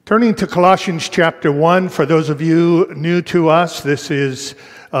Turning to Colossians chapter 1, for those of you new to us, this is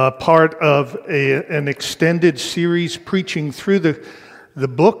part of an extended series preaching through the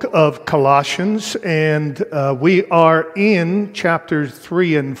book of Colossians, and we are in chapters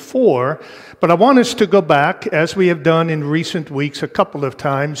 3 and 4. But I want us to go back, as we have done in recent weeks a couple of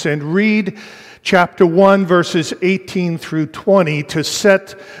times, and read chapter 1, verses 18 through 20 to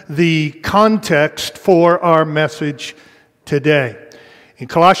set the context for our message today. In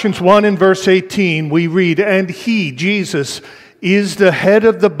Colossians 1 and verse 18, we read, "And he, Jesus, is the head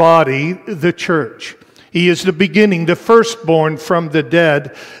of the body, the church. He is the beginning, the firstborn from the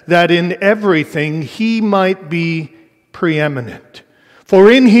dead, that in everything he might be preeminent.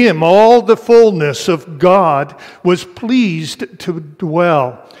 For in him all the fullness of God was pleased to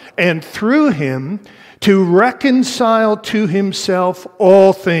dwell, and through him to reconcile to himself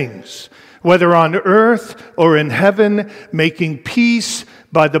all things, whether on earth or in heaven, making peace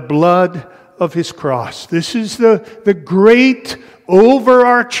by the blood of his cross." This is the great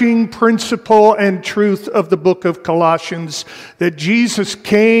overarching principle and truth of the book of Colossians, that Jesus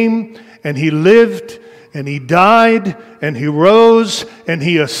came and he lived and he died and he rose and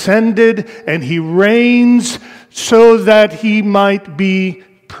he ascended and he reigns so that he might be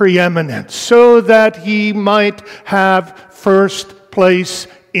preeminent, so that he might have first place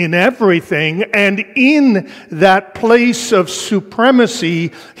in everything, and in that place of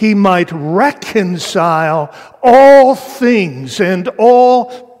supremacy, he might reconcile all things and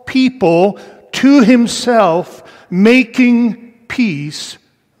all people to himself, making peace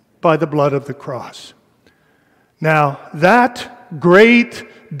by the blood of the cross. Now, that great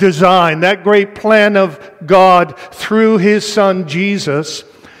design, that great plan of God through his Son Jesus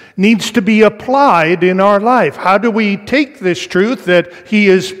needs to be applied in our life. How do we take this truth that he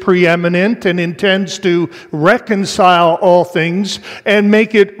is preeminent and intends to reconcile all things and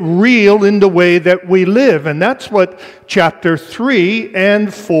make it real in the way that we live? And that's what chapter 3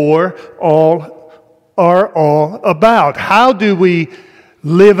 and 4 are all about. How do we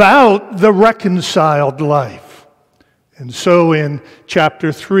live out the reconciled life? And so in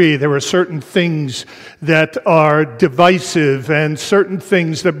chapter 3, there are certain things that are divisive and certain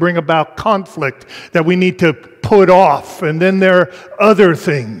things that bring about conflict that we need to put off. And then there are other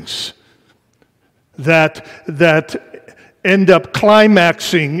things that end up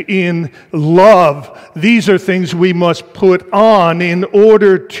climaxing in love. These are things we must put on in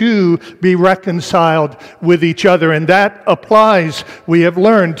order to be reconciled with each other. And that applies, we have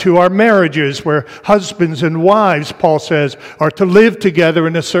learned, to our marriages, where husbands and wives, Paul says, are to live together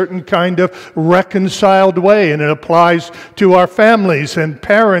in a certain kind of reconciled way. And it applies to our families, and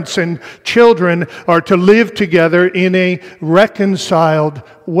parents and children are to live together in a reconciled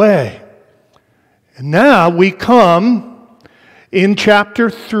way. And now we come in chapter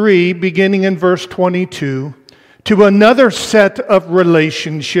 3, beginning in verse 22, to another set of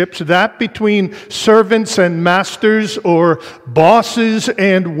relationships, that between servants and masters, or bosses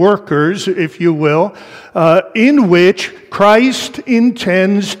and workers, if you will, in which Christ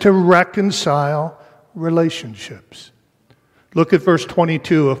intends to reconcile relationships. Look at verse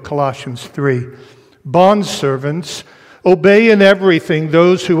 22 of Colossians 3. "Bondservants, obey in everything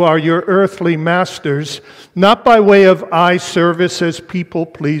those who are your earthly masters, not by way of eye service as people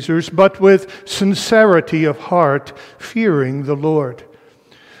pleasers, but with sincerity of heart, fearing the Lord.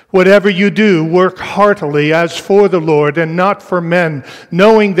 Whatever you do, work heartily as for the Lord and not for men,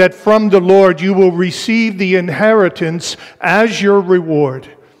 knowing that from the Lord you will receive the inheritance as your reward.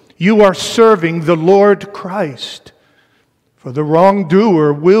 You are serving the Lord Christ. For the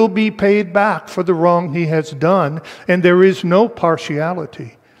wrongdoer will be paid back for the wrong he has done, and there is no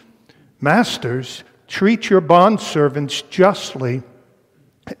partiality. Masters, treat your bondservants justly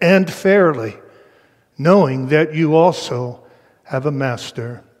and fairly, knowing that you also have a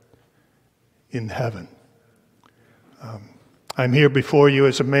master in heaven." I'm here before you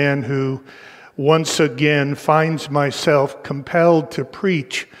as a man who once again finds myself compelled to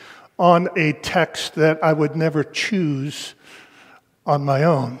preach on a text that I would never choose on my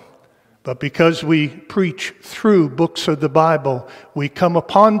own. But because we preach through books of the Bible, we come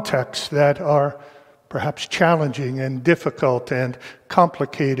upon texts that are perhaps challenging and difficult and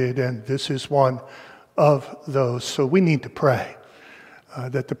complicated, and this is one of those. So we need to pray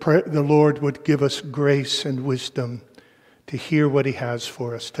that the Lord would give us grace and wisdom to hear what he has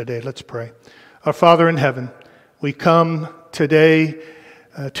for us today. Let's pray. Our Father in heaven, we come today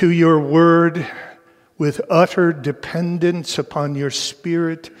to your word with utter dependence upon your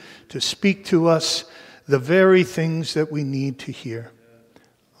Spirit to speak to us the very things that we need to hear.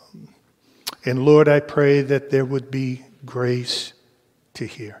 And Lord, I pray that there would be grace to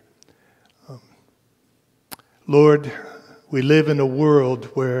hear. Lord, we live in a world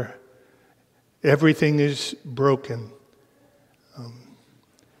where everything is broken.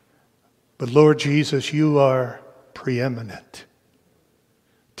 But Lord Jesus, you are preeminent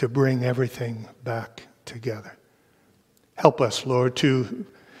to bring everything back together. Help us, Lord, to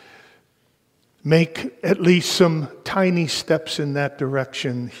make at least some tiny steps in that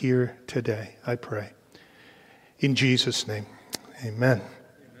direction here today, I pray. In Jesus' name, amen.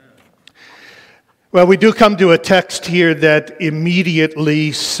 Well, we do come to a text here that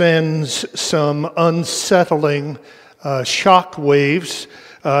immediately sends some unsettling shock waves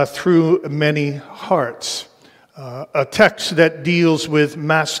through many hearts. A text that deals with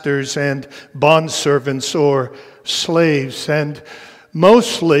masters and bondservants or slaves. And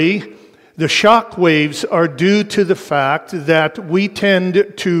mostly, the shock waves are due to the fact that we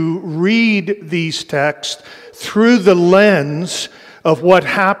tend to read these texts through the lens of what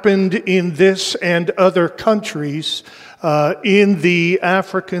happened in this and other countries in the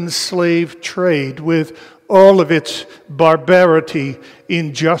African slave trade, with all of its barbarity,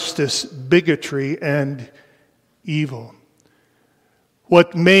 injustice, bigotry, and evil.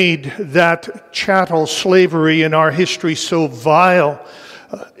 What made that chattel slavery in our history so vile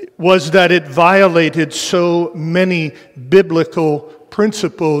was that it violated so many biblical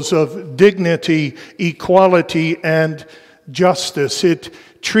principles of dignity, equality, and justice. It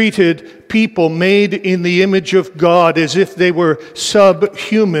treated people made in the image of God as if they were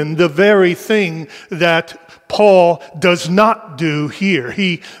subhuman, the very thing that Paul does not do here.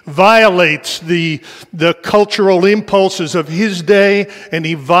 He violates the cultural impulses of his day, and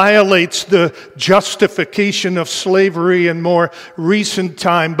he violates the justification of slavery in more recent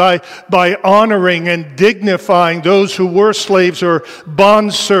time by honoring and dignifying those who were slaves or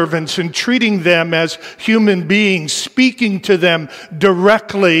bondservants and treating them as human beings, speaking to them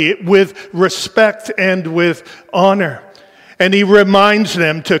directly with respect and with honor. And he reminds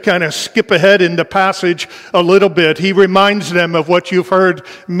them, to kind of skip ahead in the passage a little bit, he reminds them of what you've heard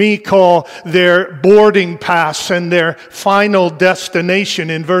me call their boarding pass and their final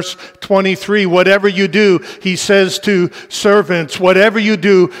destination. In verse 23, whatever you do, he says to servants, whatever you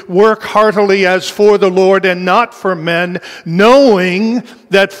do, work heartily as for the Lord and not for men, knowing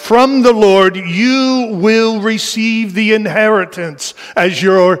that from the Lord you will receive the inheritance as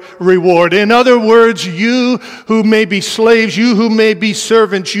your reward. In other words, you who may be slaves, you who may be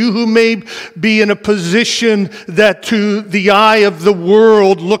servants, you who may be in a position that to the eye of the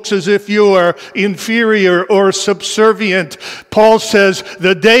world looks as if you are inferior or subservient, Paul says,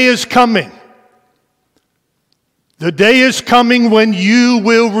 the day is coming. The day is coming when you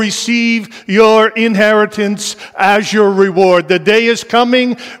will receive your inheritance as your reward. The day is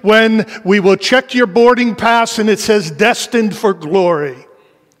coming when we will check your boarding pass and it says destined for glory.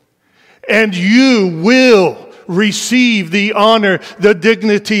 And you will receive the honor, the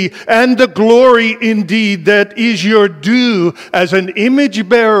dignity, and the glory indeed that is your due as an image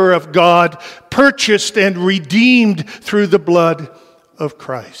bearer of God, purchased and redeemed through the blood of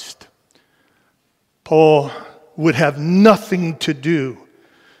Christ. Paul would have nothing to do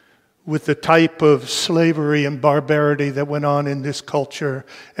with the type of slavery and barbarity that went on in this culture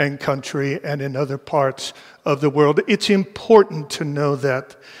and country and in other parts of the world. It's important to know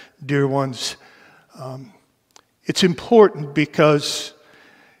that, dear ones. It's important because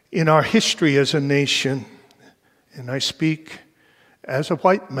in our history as a nation, and I speak as a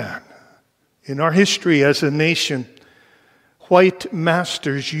white man, in our history as a nation, white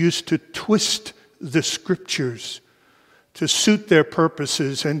masters used to twist the scriptures to suit their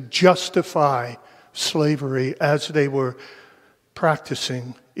purposes and justify slavery as they were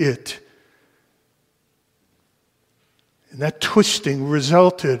practicing it. And that twisting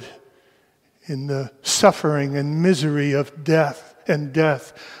resulted in the suffering and misery of death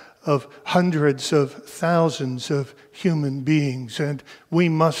of hundreds of thousands of human beings. And we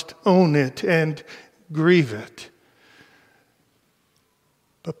must own it and grieve it.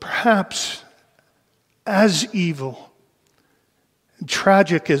 But perhaps as evil and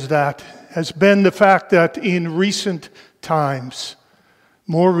tragic as that has been the fact that in recent times,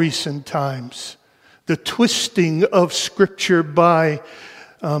 more recent times, the twisting of Scripture by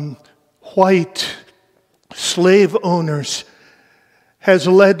white slave owners has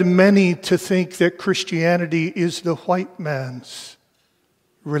led many to think that Christianity is the white man's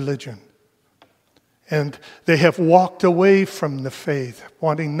religion. And they have walked away from the faith,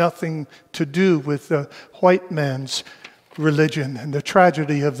 wanting nothing to do with the white man's religion. And the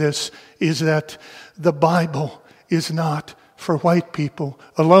tragedy of this is that the Bible is not for white people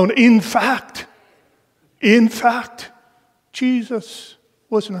alone. In fact, Jesus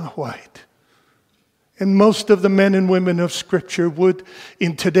was not white. And most of the men and women of Scripture would,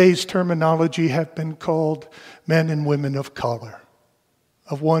 in today's terminology, have been called men and women of color,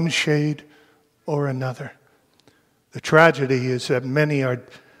 of one shade or another. The tragedy is that many are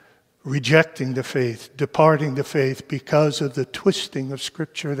rejecting the faith, departing the faith because of the twisting of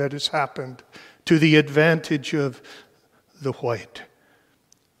Scripture that has happened to the advantage of the white.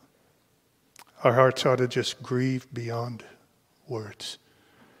 Our hearts ought to just grieve beyond words.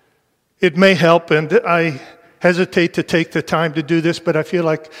 It may help, and I hesitate to take the time to do this, but I feel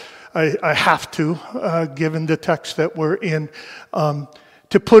like I have to, given the text that we're in,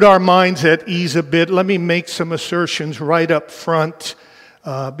 to put our minds at ease a bit. Let me make some assertions right up front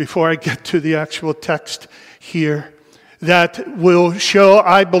before I get to the actual text here that will show,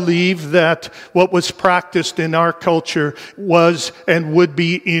 I believe, that what was practiced in our culture was and would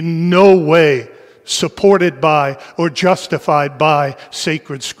be in no way supported by or justified by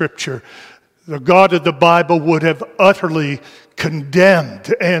sacred Scripture. The God of the Bible would have utterly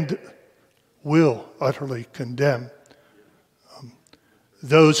condemned and will utterly condemn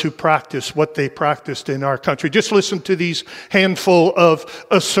those who practice what they practiced in our country. Just listen to these handful of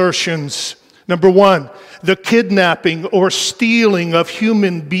assertions. Number one, the kidnapping or stealing of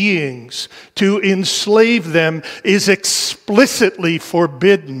human beings to enslave them is explicitly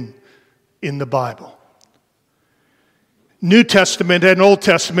forbidden in the Bible. New Testament and Old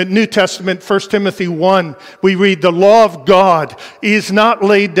Testament. New Testament, 1 Timothy 1, we read, the law of God is not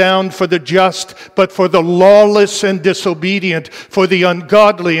laid down for the just, but for the lawless and disobedient, for the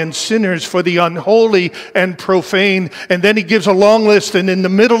ungodly and sinners, for the unholy and profane. And then he gives a long list, and in the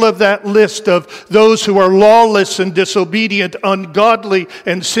middle of that list of those who are lawless and disobedient, ungodly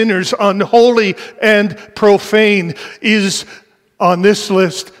and sinners, unholy and profane, is on this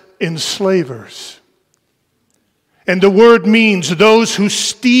list enslavers. And the word means those who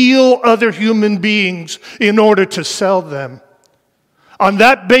steal other human beings in order to sell them. On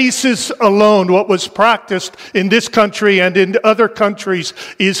that basis alone, what was practiced in this country and in other countries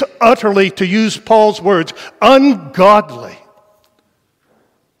is utterly, to use Paul's words, ungodly,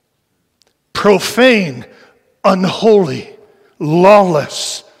 profane, unholy,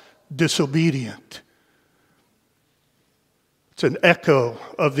 lawless, disobedient. It's an echo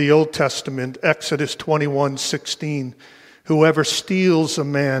of the Old Testament, Exodus 21:16. Whoever steals a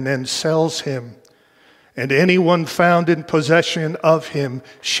man and sells him, and anyone found in possession of him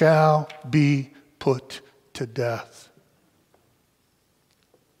shall be put to death.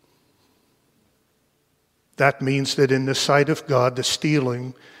 That means that in the sight of God, the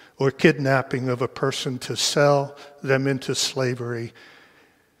stealing or kidnapping of a person to sell them into slavery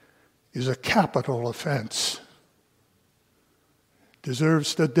is a capital offense.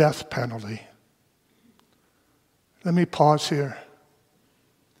 Deserves the death penalty. Let me pause here.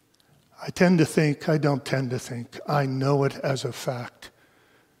 I don't tend to think, I know it as a fact,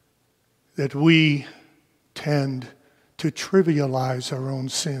 that we tend to trivialize our own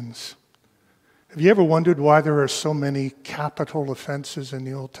sins. Have you ever wondered why there are so many capital offenses in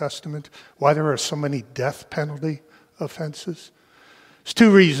the Old Testament? Why there are so many death penalty offenses? There's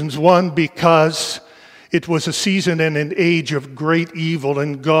two reasons. One, because it was a season and an age of great evil,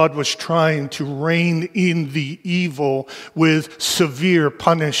 and God was trying to rein in the evil with severe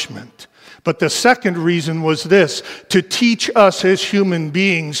punishment. But the second reason was this: to teach us as human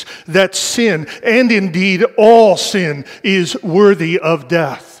beings that sin, and indeed all sin, is worthy of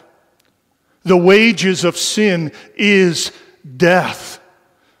death. The wages of sin is death.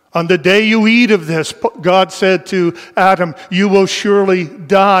 On the day you eat of this, God said to Adam, you will surely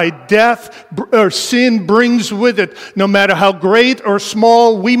die. Death or sin brings with it, no matter how great or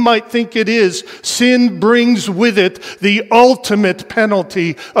small we might think it is, sin brings with it the ultimate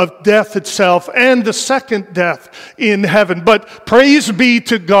penalty of death itself and the second death in heaven. But praise be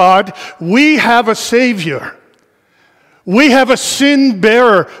to God, we have a Savior. We have a sin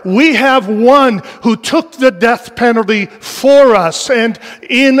bearer. We have one who took the death penalty for us and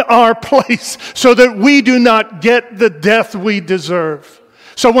in our place so that we do not get the death we deserve.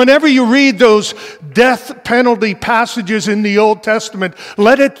 So whenever you read those death penalty passages in the Old Testament,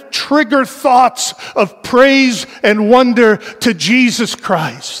 let it trigger thoughts of praise and wonder to Jesus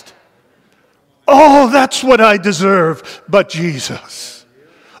Christ. Oh, that's what I deserve, but Jesus.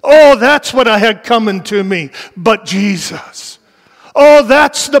 Oh, that's what I had coming to me, but Jesus. Oh,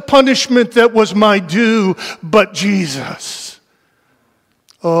 that's the punishment that was my due, but Jesus.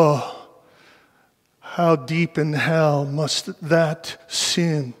 Oh, how deep in hell must that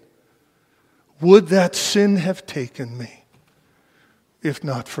sin, would that sin have taken me, if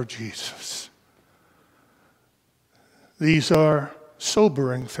not for Jesus? These are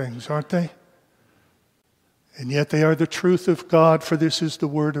sobering things, aren't they? And yet they are the truth of God, for this is the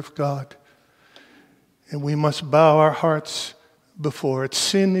Word of God. And we must bow our hearts before it.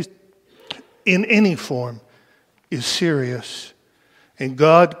 Sin in any form is serious. And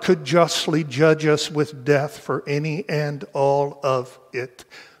God could justly judge us with death for any and all of it.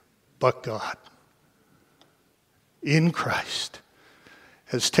 But God, in Christ,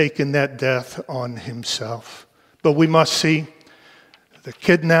 has taken that death on himself. But we must see the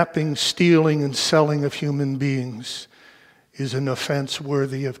kidnapping, stealing, and selling of human beings is an offense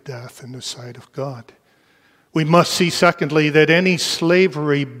worthy of death in the sight of God. We must see, secondly, that any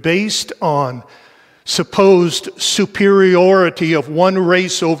slavery based on supposed superiority of one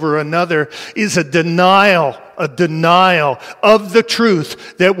race over another is a denial of the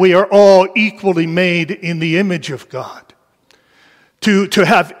truth that we are all equally made in the image of God. To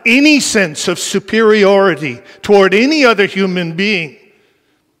have any sense of superiority toward any other human being,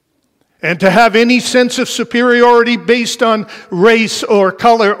 and to have any sense of superiority based on race or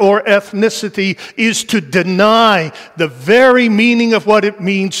color or ethnicity is to deny the very meaning of what it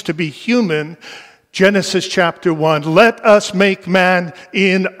means to be human. Genesis chapter 1, let us make man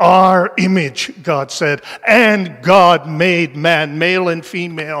in our image, God said. And God made man, male and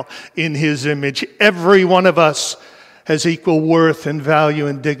female, in his image. Every one of us has equal worth and value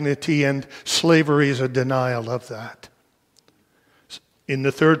and dignity, and slavery is a denial of that. In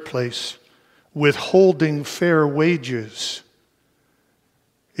the third place, withholding fair wages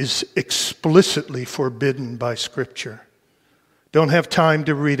is explicitly forbidden by Scripture. Don't have time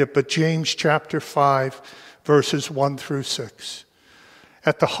to read it, but James chapter 5, verses 1 through 6.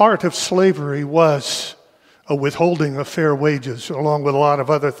 At the heart of slavery was a withholding of fair wages, along with a lot of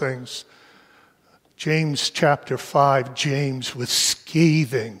other things. James chapter 5, James with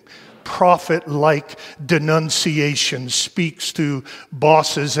scathing, prophet-like denunciation speaks to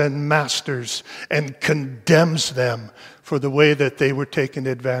bosses and masters and condemns them for the way that they were taking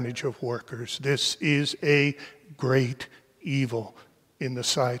advantage of workers. This is a great evil in the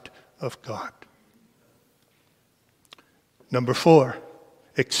sight of God. Number 4,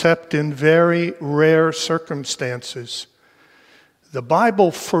 except in very rare circumstances, the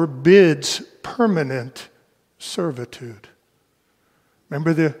Bible forbids permanent servitude.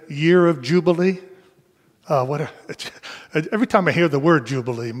 Remember the year of Jubilee? Every time I hear the word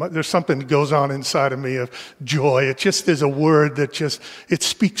Jubilee, there's something that goes on inside of me of joy. It just is a word that it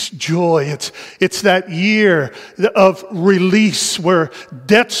speaks joy. It's that year of release where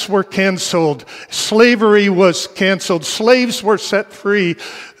debts were canceled, slavery was canceled, slaves were set free.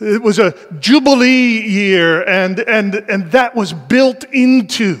 It was a Jubilee year, and that was built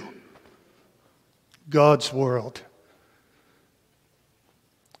into God's world.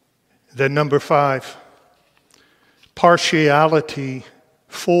 Then number 5, partiality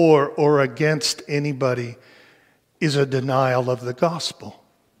for or against anybody is a denial of the gospel.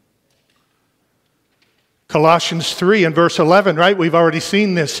 Colossians 3 and verse 11, right? We've already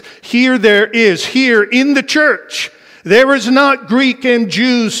seen this. Here in the church, there is not Greek and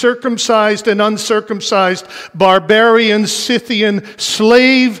Jew, circumcised and uncircumcised, barbarian, Scythian,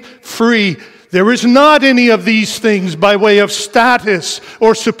 slave, free. There is not any of these things by way of status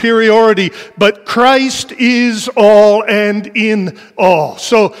or superiority, but Christ is all and in all.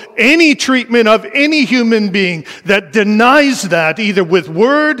 So any treatment of any human being that denies that, either with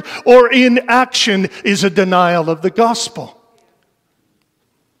word or in action, is a denial of the gospel.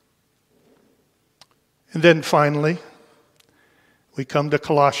 And then finally, we come to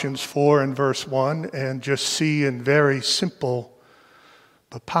Colossians 4 and verse 1 and just see in very simple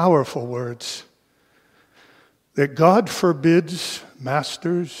but powerful words that God forbids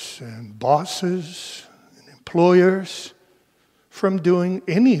masters and bosses and employers from doing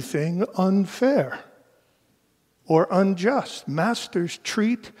anything unfair or unjust. Masters,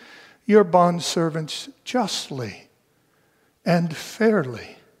 treat your bondservants justly and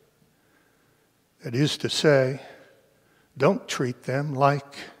fairly. That is to say, don't treat them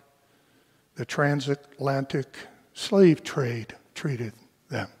like the transatlantic slave trade treated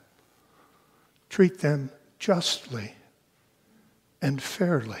them. Treat them justly and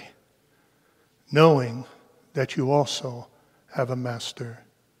fairly, knowing that you also have a master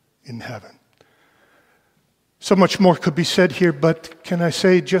in heaven. So much more could be said here, but can I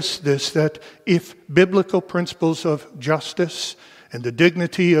say just this, that if biblical principles of justice and the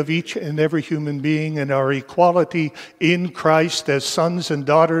dignity of each and every human being and our equality in Christ as sons and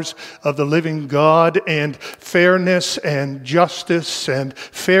daughters of the living God, and fairness and justice and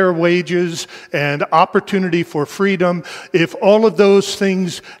fair wages and opportunity for freedom. If all of those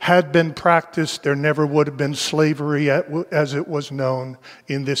things had been practiced, there never would have been slavery as it was known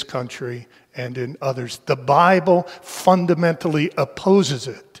in this country and in others. The Bible fundamentally opposes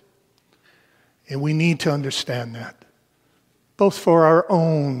it. And we need to understand that, both for our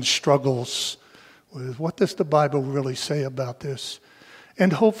own struggles with what does the Bible really say about this,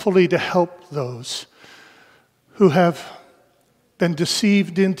 and hopefully to help those who have been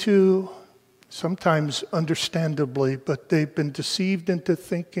deceived into, sometimes understandably, but they've been deceived into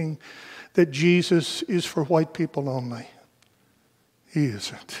thinking that Jesus is for white people only. He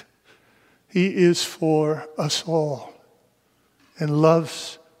isn't. He is for us all and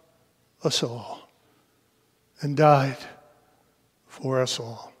loves us all and died for us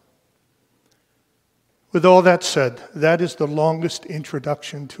all. With all that said, that is the longest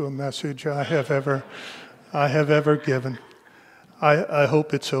introduction to a message I have ever given. I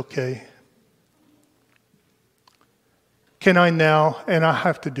hope it's okay. Can I now, and I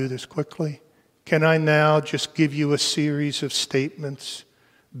have to do this quickly, can I now just give you a series of statements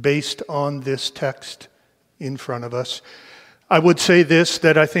based on this text in front of us? I would say this,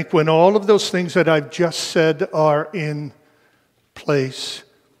 that I think when all of those things that I've just said are in place,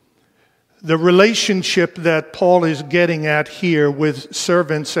 the relationship that Paul is getting at here with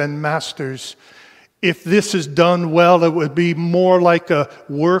servants and masters, if this is done well, it would be more like a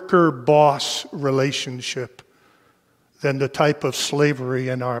worker-boss relationship than the type of slavery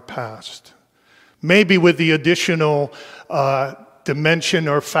in our past. Maybe with the additional dimension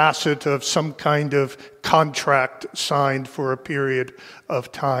or facet of some kind of contract signed for a period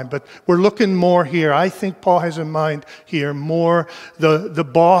of time. But we're looking more here. I think Paul has in mind here more the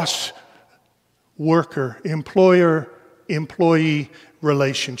boss, worker, employer, employee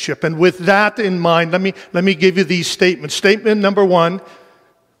relationship. And with that in mind, let me give you these statements. Statement number one,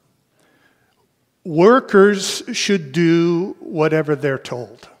 workers should do whatever they're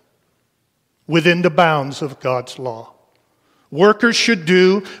told within the bounds of God's law. Workers should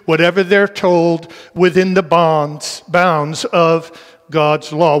do whatever they're told within the bounds of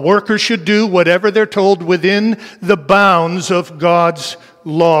God's law. Workers should do whatever they're told within the bounds of God's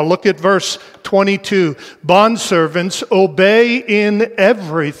law. Look at verse 22. Bondservants, obey in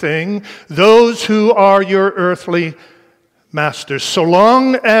everything those who are your earthly masters. So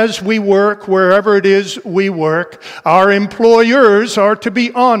long as we work wherever it is we work, our employers are to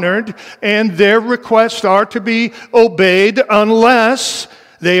be honored and their requests are to be obeyed unless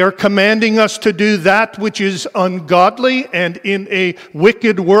they are commanding us to do that which is ungodly, and in a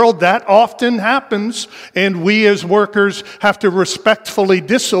wicked world that often happens, and we as workers have to respectfully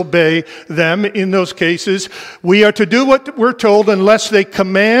disobey them in those cases. We are to do what we're told unless they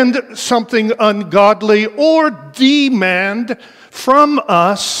command something ungodly or demand from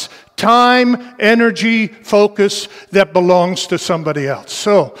us time, energy, focus that belongs to somebody else.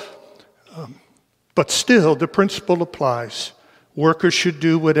 So, but still the principle applies. Workers should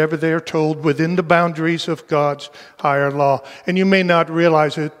do whatever they are told within the boundaries of God's higher law. And you may not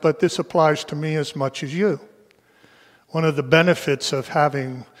realize it, but this applies to me as much as you. One of the benefits of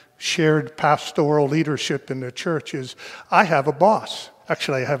having shared pastoral leadership in the church is I have a boss.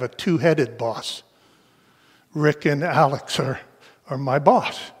 Actually, I have a two-headed boss. Rick and Alex are my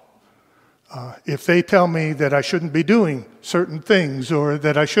boss. If they tell me that I shouldn't be doing certain things, or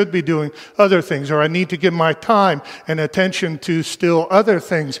that I should be doing other things, or I need to give my time and attention to still other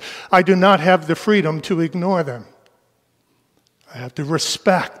things, I do not have the freedom to ignore them. I have to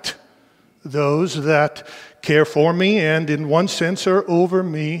respect those that care for me and in one sense are over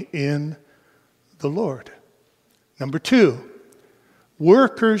me in the Lord. Number two,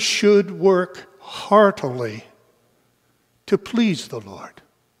 workers should work heartily to please the Lord.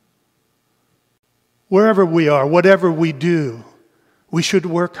 Wherever we are, whatever we do, we should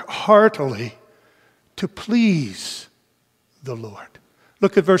work heartily to please the Lord.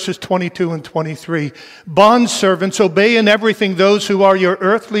 Look at verses 22 and 23. Bondservants, obey in everything those who are your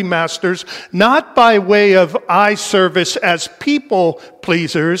earthly masters, not by way of eye service as people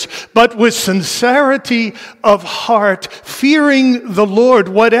pleasers, but with sincerity of heart, fearing the Lord.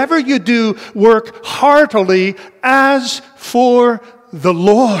 Whatever you do, work heartily as for the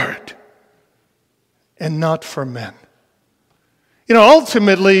Lord and not for men. You know,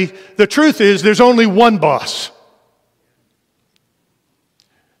 ultimately, the truth is there's only one boss.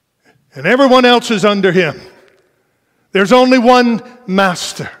 And everyone else is under him. There's only one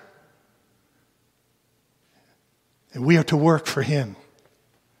master. And we are to work for Him,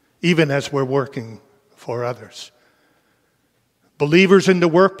 even as we're working for others. Believers in the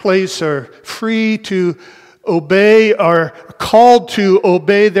workplace are free to obey, are called to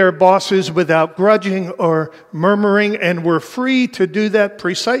obey their bosses without grudging or murmuring, and we're free to do that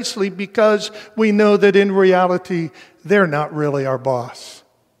precisely because we know that in reality, they're not really our boss.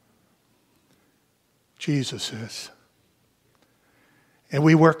 Jesus is. And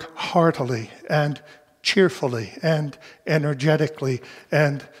we work heartily and cheerfully and energetically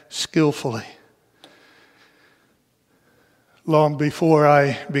and skillfully. Long before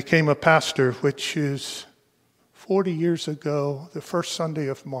I became a pastor, which is 40 years ago, the first Sunday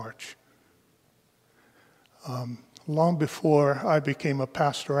of March, long before I became a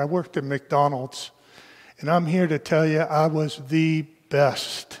pastor, I worked at McDonald's. And I'm here to tell you, I was the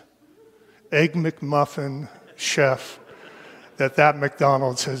best Egg McMuffin chef that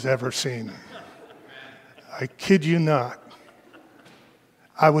McDonald's has ever seen. I kid you not.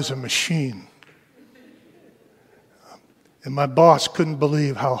 I was a machine. And my boss couldn't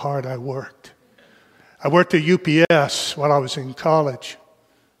believe how hard I worked. I worked at UPS while I was in college,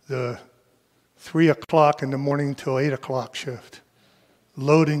 the 3 o'clock in the morning till 8 o'clock shift,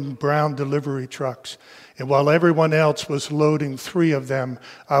 loading brown delivery trucks. And while everyone else was loading 3 of them,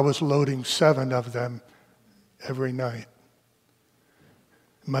 I was loading 7 of them every night.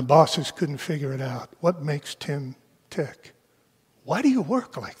 My bosses couldn't figure it out. What makes Tim tick? Why do you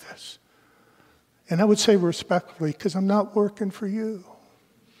work like this? And I would say respectfully, because I'm not working for you.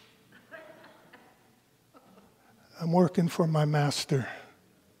 I'm working for my Master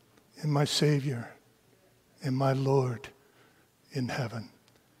and my Savior and my Lord in heaven.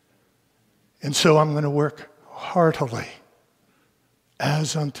 And so I'm going to work heartily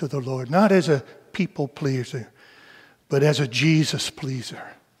as unto the Lord, not as a people pleaser, but as a Jesus pleaser.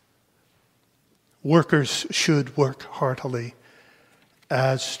 Workers should work heartily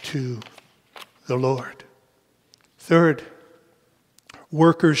as to the Lord. Third,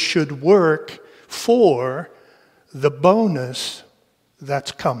 workers should work for the bonus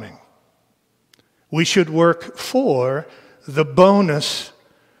that's coming. We should work for the bonus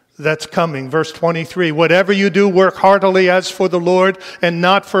that's coming. Verse 23, whatever you do, work heartily as for the Lord and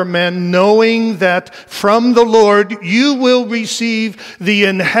not for men, knowing that from the Lord you will receive the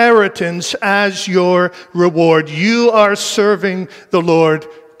inheritance as your reward. You are serving the Lord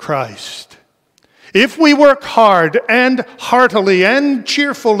Christ. If we work hard and heartily and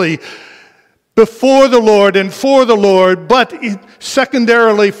cheerfully before the Lord and for the Lord, but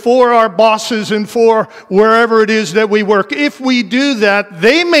secondarily for our bosses and for wherever it is that we work, if we do that,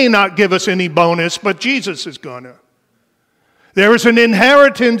 they may not give us any bonus, but Jesus is going to. There is an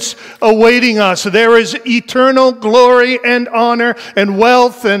inheritance awaiting us. There is eternal glory and honor and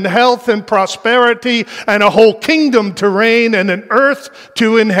wealth and health and prosperity and a whole kingdom to reign and an earth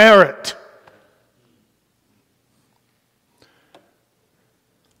to inherit.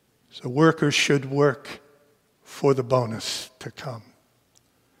 So workers should work for the bonus to come.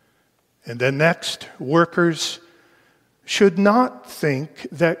 And then next, workers should not think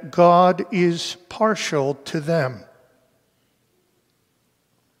that God is partial to them.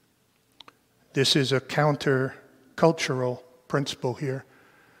 This is a counter-cultural principle here,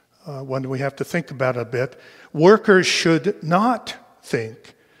 one we have to think about a bit. Workers should not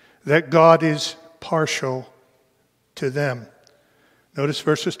think that God is partial to them. Notice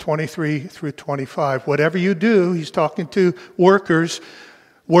verses 23 through 25. Whatever you do, he's talking to workers,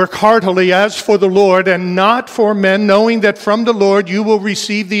 work heartily as for the Lord and not for men, knowing that from the Lord you will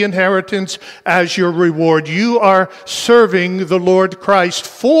receive the inheritance as your reward. You are serving the Lord Christ,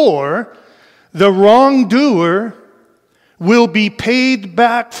 for the wrongdoer will be paid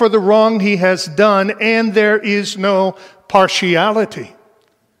back for the wrong he has done, and there is no partiality.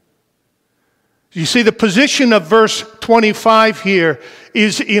 You see, the position of verse 25 here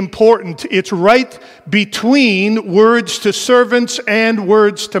is important. It's right between words to servants and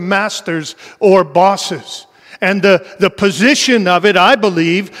words to masters or bosses. And the position of it, I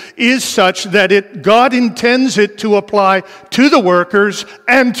believe, is such that God intends it to apply to the workers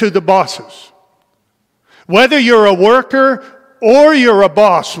and to the bosses. Whether you're a worker or you're a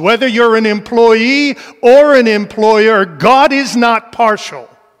boss, whether you're an employee or an employer, God is not partial.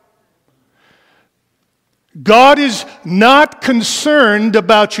 God is not concerned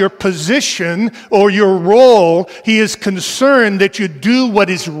about your position or your role. He is concerned that you do what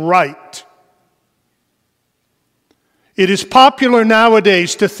is right. It is popular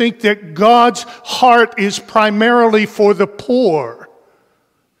nowadays to think that God's heart is primarily for the poor.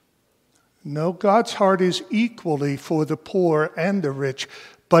 No, God's heart is equally for the poor and the rich,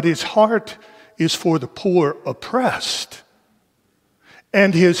 but his heart is for the poor oppressed,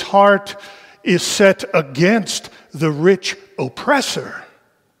 and his heart is set against the rich oppressor.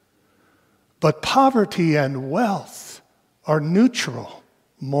 But poverty and wealth are neutral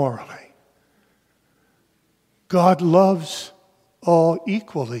morally. God loves all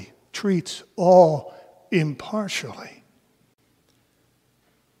equally, treats all impartially.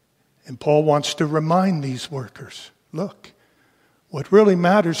 And Paul wants to remind these workers, look, what really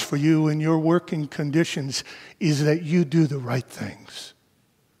matters for you in your working conditions is that you do the right things.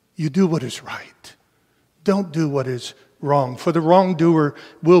 You do what is right. Don't do what is wrong. For the wrongdoer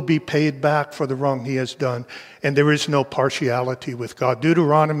will be paid back for the wrong he has done. And there is no partiality with God.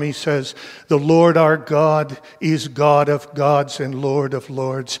 Deuteronomy says, the Lord our God is God of gods and Lord of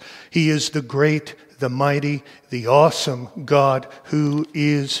lords. He is the great, the mighty, the awesome God who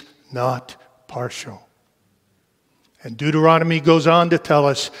is not partial. And Deuteronomy goes on to tell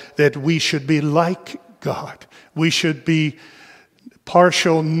us that we should be like God. We should be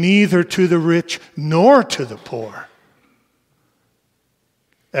partial neither to the rich nor to the poor.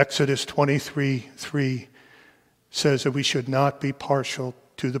 Exodus 23:3 says that we should not be partial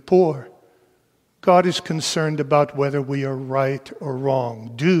to the poor. God is concerned about whether we are right or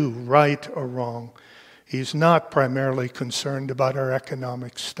wrong, do right or wrong. He's not primarily concerned about our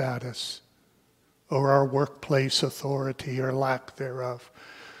economic status or our workplace authority or lack thereof.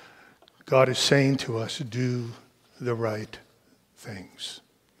 God is saying to us, do the right things.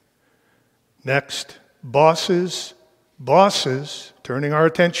 Next, bosses, turning our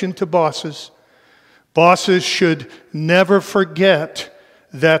attention to bosses. Bosses should never forget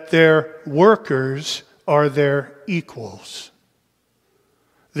that their workers are their equals.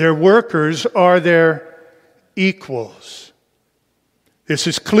 Their workers are their equals. This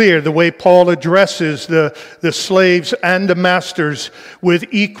is clear the way Paul addresses the slaves and the masters with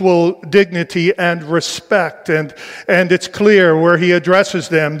equal dignity and respect. And it's clear where he addresses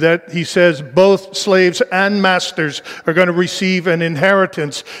them that he says both slaves and masters are going to receive an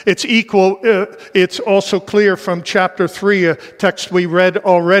inheritance. It's equal. It's also clear from chapter 3, a text we read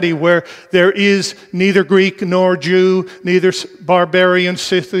already, where there is neither Greek nor Jew, neither barbarian,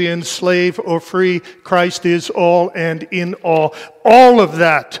 Scythian, slave or free. Christ is all and in all. All of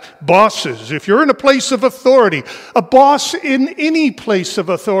that, bosses, if you're in a place of authority, a boss in any place of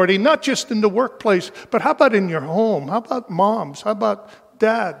authority, not just in the workplace, but how about in your home? How about moms? How about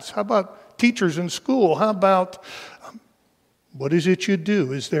dads? How about teachers in school? How about, what is it you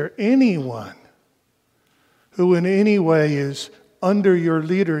do? Is there anyone who in any way is under your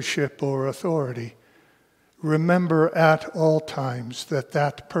leadership or authority? Remember at all times that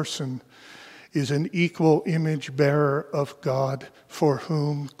that person is an equal image bearer of God for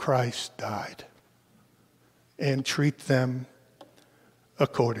whom Christ died, and treat them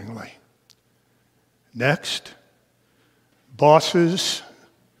accordingly. Next, bosses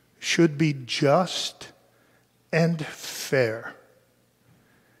should be just and fair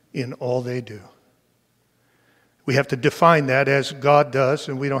in all they do. We have to define that as God does,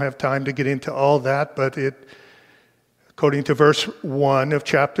 and we don't have time to get into all that, but according to verse 1 of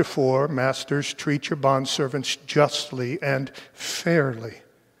chapter 4, masters, treat your bondservants justly and fairly.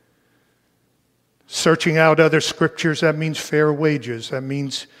 Searching out other scriptures, that means fair wages. That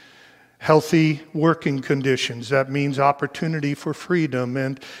means healthy working conditions. That means opportunity for freedom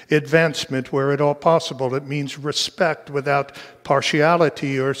and advancement where at all possible. It means respect without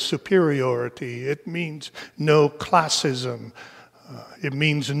partiality or superiority. It means no classism. It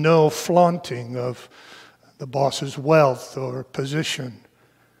means no flaunting of the boss's wealth or position.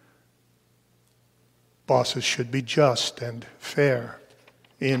 Bosses should be just and fair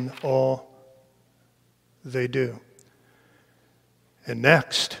in all they do. And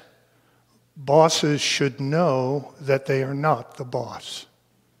next, bosses should know that they are not the boss.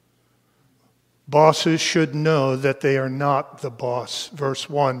 Bosses should know that they are not the boss. Verse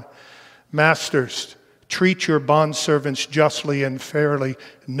 1, masters, treat your bondservants justly and fairly,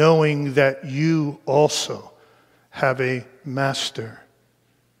 knowing that you also have a master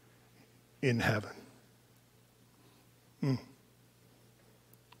in heaven.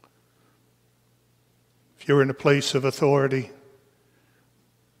 If you're in a place of authority,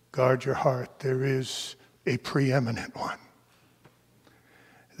 guard your heart. There is a preeminent one.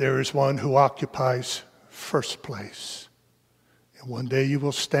 There is one who occupies first place. And one day you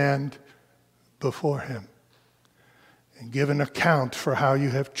will stand before him and give an account for how you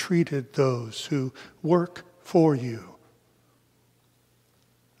have treated those who work for you,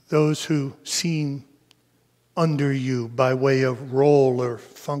 those who seem under you by way of role or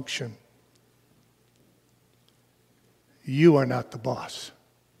function. You are not the boss.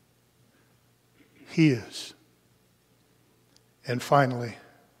 He is. And finally,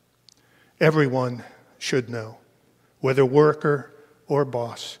 everyone should know, whether worker or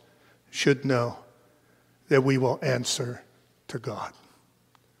boss, should know that we will answer to God.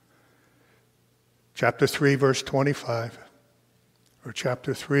 Chapter 3, verse 25, or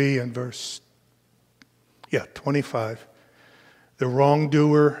chapter 3 and verse 25. The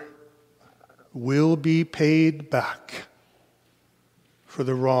wrongdoer will be paid back for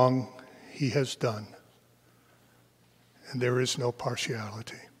the wrong he has done. And there is no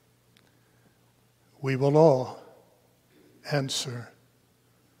partiality. We will all answer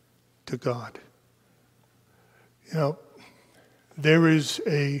to God. You know, there is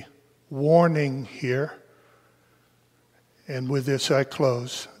a warning here, and with this I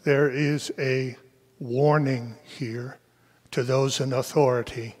close. There is a warning here to those in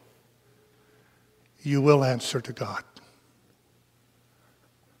authority. You will answer to God.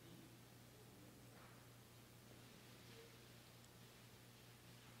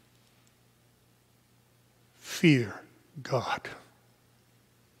 Fear God.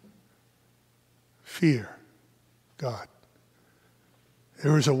 Fear God.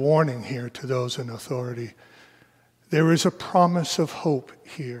 There is a warning here to those in authority. There is a promise of hope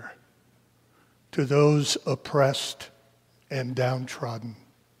here to those oppressed and downtrodden.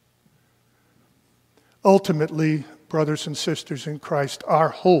 Ultimately, brothers and sisters in Christ, our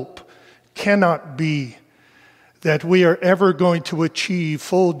hope cannot be that we are ever going to achieve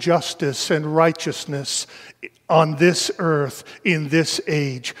full justice and righteousness on this earth in this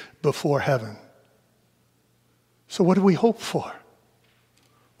age before heaven. So what do we hope for?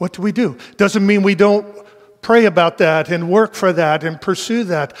 What do we do? Doesn't mean we don't pray about that and work for that and pursue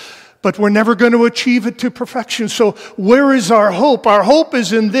that, but we're never going to achieve it to perfection. So where is our hope? Our hope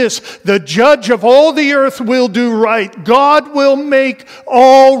is in this: the judge of all the earth will do right. God will make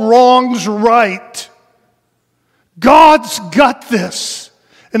all wrongs right. God's got this.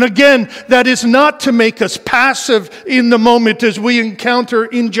 And again, that is not to make us passive in the moment as we encounter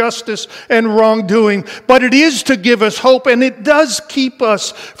injustice and wrongdoing, but it is to give us hope, and it does keep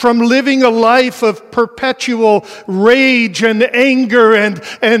us from living a life of perpetual rage and anger and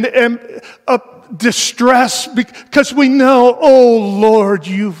distress, because we know, oh Lord,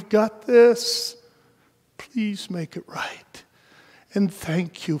 you've got this. Please make it right. And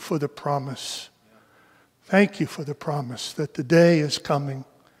thank you for the promise. Thank you for the promise that the day is coming.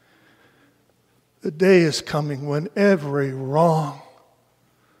 The day is coming when every wrong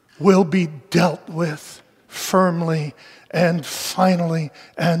will be dealt with firmly and finally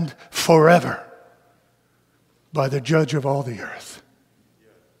and forever by the judge of all the earth.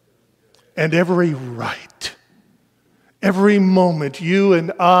 And every right, every moment you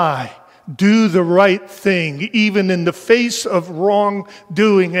and I do the right thing, even in the face of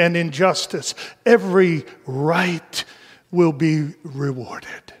wrongdoing and injustice, every right will be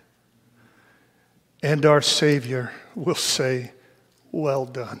rewarded. And our Savior will say, well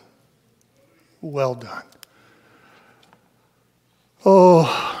done, well done.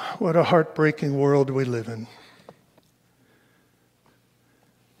 Oh, what a heartbreaking world we live in.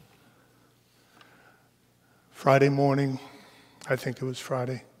 Friday morning, I think it was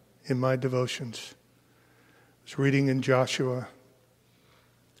Friday, in my devotions, I was reading in Joshua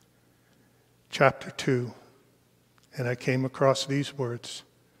chapter 2, and I came across these words: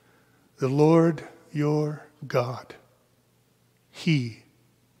 the Lord your God, He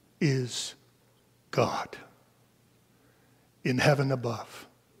is God, in heaven above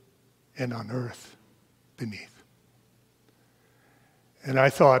and on earth beneath. And I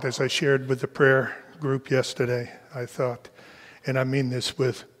thought, as I shared with the prayer group yesterday, I thought, and I mean this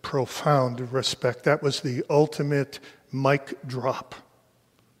with profound respect, that was the ultimate mic drop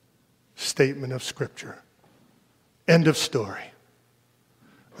statement of Scripture. End of story.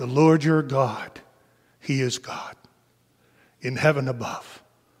 The Lord your God, He is God, in heaven above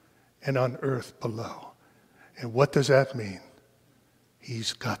and on earth below. And what does that mean?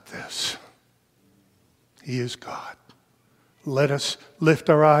 He's got this. He is God. Let us lift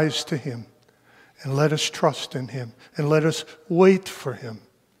our eyes to Him, and let us trust in Him, and let us wait for Him,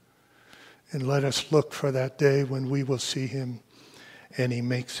 and let us look for that day when we will see Him and He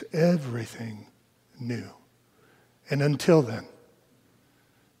makes everything new. And until then,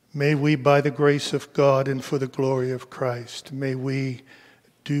 may we, by the grace of God and for the glory of Christ, may we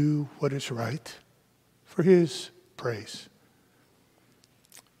do what is right for His praise.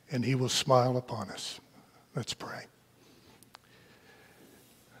 And He will smile upon us. Let's pray.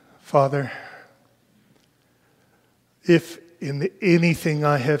 Father, if in anything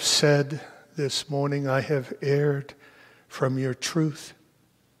I have said this morning I have erred from your truth,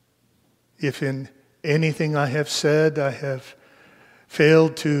 if in anything I have said I have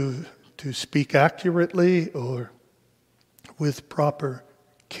failed to speak accurately or with proper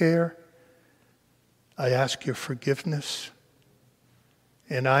care, I ask your forgiveness.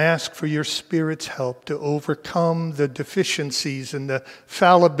 And I ask for your Spirit's help to overcome the deficiencies and the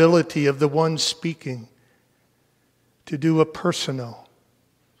fallibility of the one speaking, to do a personal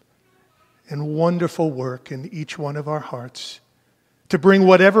and wonderful work in each one of our hearts, to bring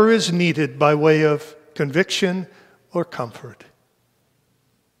whatever is needed by way of conviction or comfort.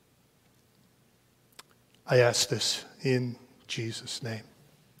 I ask this in Jesus' name.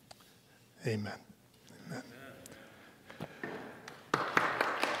 Amen.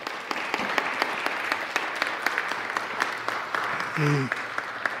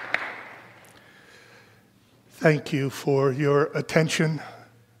 Thank you for your attention.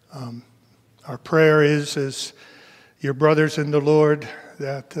 Our prayer is, as your brothers in the Lord,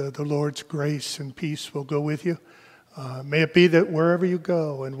 that the Lord's grace and peace will go with you. May it be that wherever you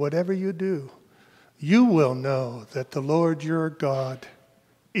go and whatever you do, you will know that the Lord your God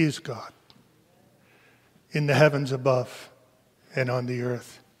is God in the heavens above and on the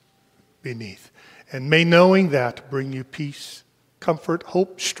earth beneath. And may knowing that bring you peace, comfort,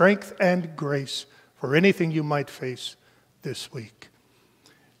 hope, strength, and grace for anything you might face this week.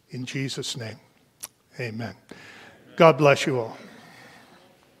 In Jesus' name, amen. God bless you all.